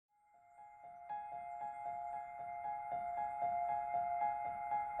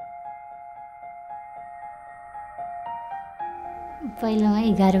पहिला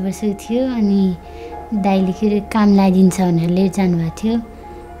 11 वर्षको थियो अनि दाइले के काम लगाइदिन्छ भनेर लिएर जानुभएको थियो।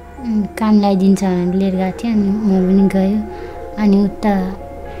 काम लगाइदिन्छ भनेर लिएर गएको थियो अनि म पनि गयो अनि उता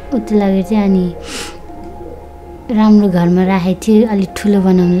लगेर चाहिँ अनि राम्रो घरमा राखेको थियो अलिक ठुलो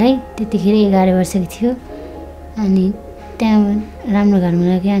बनाउनलाई। त्यतिखेर 11 वर्षको थियो अनि त्यहाँ राम्रो घरमा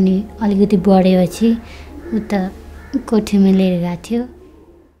राख्यो अनि अलिकति बढेपछि उता कोठीमा लिएर गएको थियो।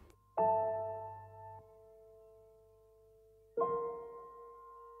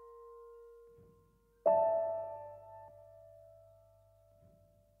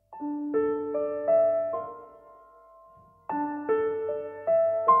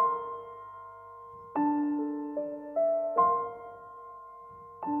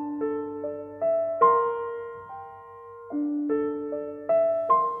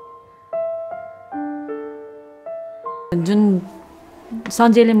 जुन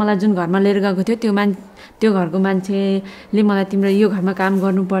सञ्जयले मलाई जुन घरमा लिएर गएको थियो त्यो घरको मान्छेले मलाई तिम्रो यो घरमा काम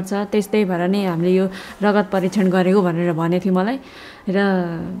गर्नुपर्छ, त्यस्तै भएर नै हामीले यो रगत परीक्षण गरेको भनेर भनेको थियो मलाई। र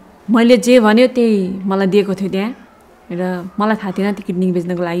मैले जे भन्यो त्यही मलाई दिएको थियो त्यहाँ। र मलाई थाहा थिएन त्यो किडनी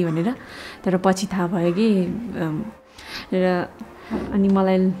बेच्नको लागि भनेर, तर पछि थाहा भयो कि। र अनि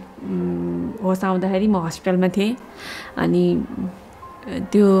मलाई होस आउँदाखेरि म हस्पिटलमा थिएँ अनि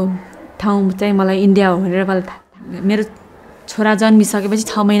त्यो ठाउँ चाहिँ मलाई इन्डिया हो भनेर मलाई मेरो छोरा जन्मिसकेपछि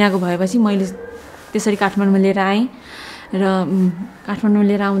 6 महिनाको भएपछि मैले त्यसरी काठमाडौँमा लिएर आएँ। र काठमाडौँमा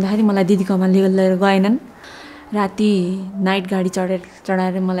लिएर आउँदाखेरि मलाई दिदीकोमा लिएर गएनन्। राति नाइट गाडी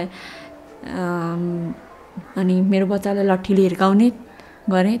चढाएर मलाई अनि मेरो बच्चालाई लट्ठीले हिर्काउने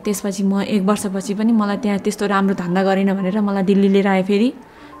गरेँ। त्यसपछि म 1 वर्षपछि पनि मलाई त्यहाँ त्यस्तो राम्रो धन्दा गरेन भनेर मलाई दिल्ली लिएर आएँ। फेरि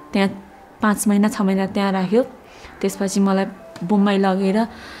त्यहाँ 5 महिना 6 महिना त्यहाँ राख्यो। त्यसपछि मलाई बम्बई लगेर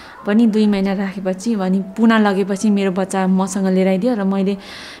पनि 2 महिना राखेपछि अनि पुना लगेपछि मेरो बच्चा मसँग लिएर आइदियो। र मैले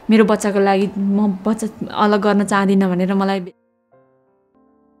मेरो बच्चाको लागि म बच्चा अलग गर्न चाहदिनँ भनेर मलाई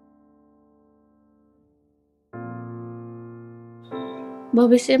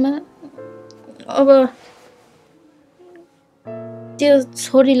भविष्यमा अब त्यो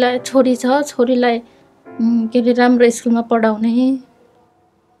छोरी छ, छोरीलाई के अरे राम्रो स्कुलमा पढाउने,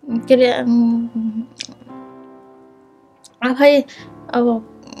 के अरे आफै अब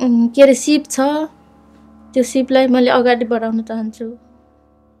के अरे सिप छ, त्यो सिपलाई मैले अगाडि बढाउन चाहन्छु।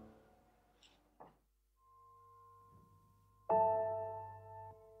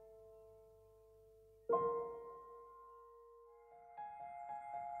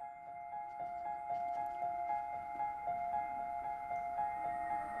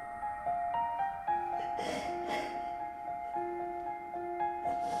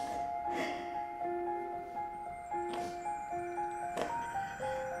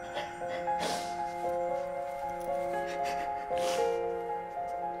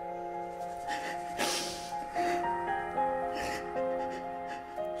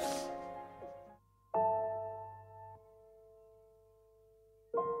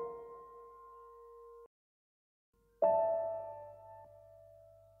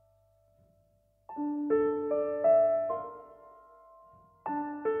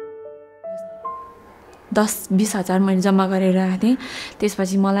 10-20 हजार मैले जम्मा गरेर राखेको थिएँ।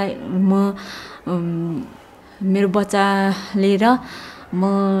 त्यसपछि मलाई मेरो बच्चा लिएर म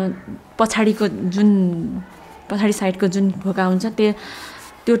पछाडि साइडको जुन ढोका हुन्छ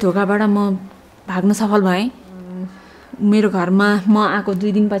त्यो ढोकाबाट म भाग्न सफल भएँ। मेरो घरमा म आएको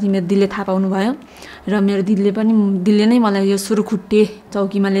 2 दिनपछि मेरो दिदीले थाहा पाउनु भयो र मेरो दिदीले नै मलाई यो सुरुखुट्टे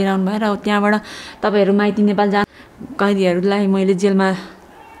चौकीमा लिएर आउनु भयो। र त्यहाँबाट तपाईहरू माइती नेपाल कैदीहरूलाई मैले जेलमा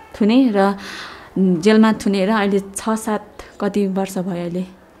थुने र जेलमा थुनेर अहिले 6-7 कति वर्ष भयो। अहिले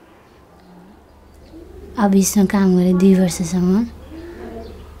अफिसमा काम गरेँ 2 वर्षसम्म।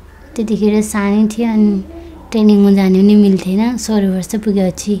 त्यतिखेर सानै थियो अनि ट्रेनिङमा जानु पनि मिल्थेन। 16 वर्ष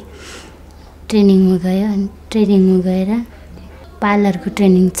पुगेपछि ट्रेनिङमा गयो अनि ट्रेनिङमा गएर पार्लरको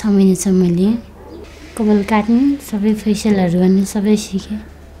ट्रेनिङ 6 महिनासम्म लिएँ। कपाल काट्ने सबै फेसियलहरू गर्ने सबै सिकेँ।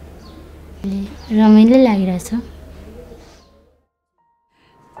 रमाइलो लागिरहेछ।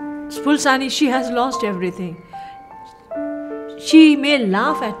 Spulsani, she has lost everything. She may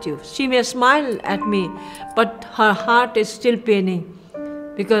laugh at you, she may smile at me, but her heart is still paining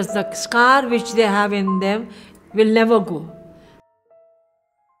because the scar which they have in them will never go.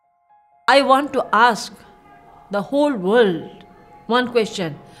 I want to ask the whole world one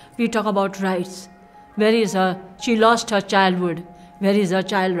question. We talk about rights. Where is her? She lost her childhood. Where is her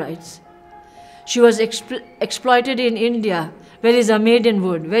child rights? She was exploited in India. Where is her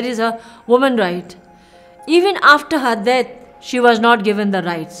maidenhood? Where is her woman right? Even after her death, she was not given the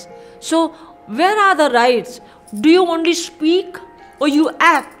rights. So, where are the rights? Do you only speak or you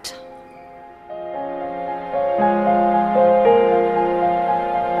act?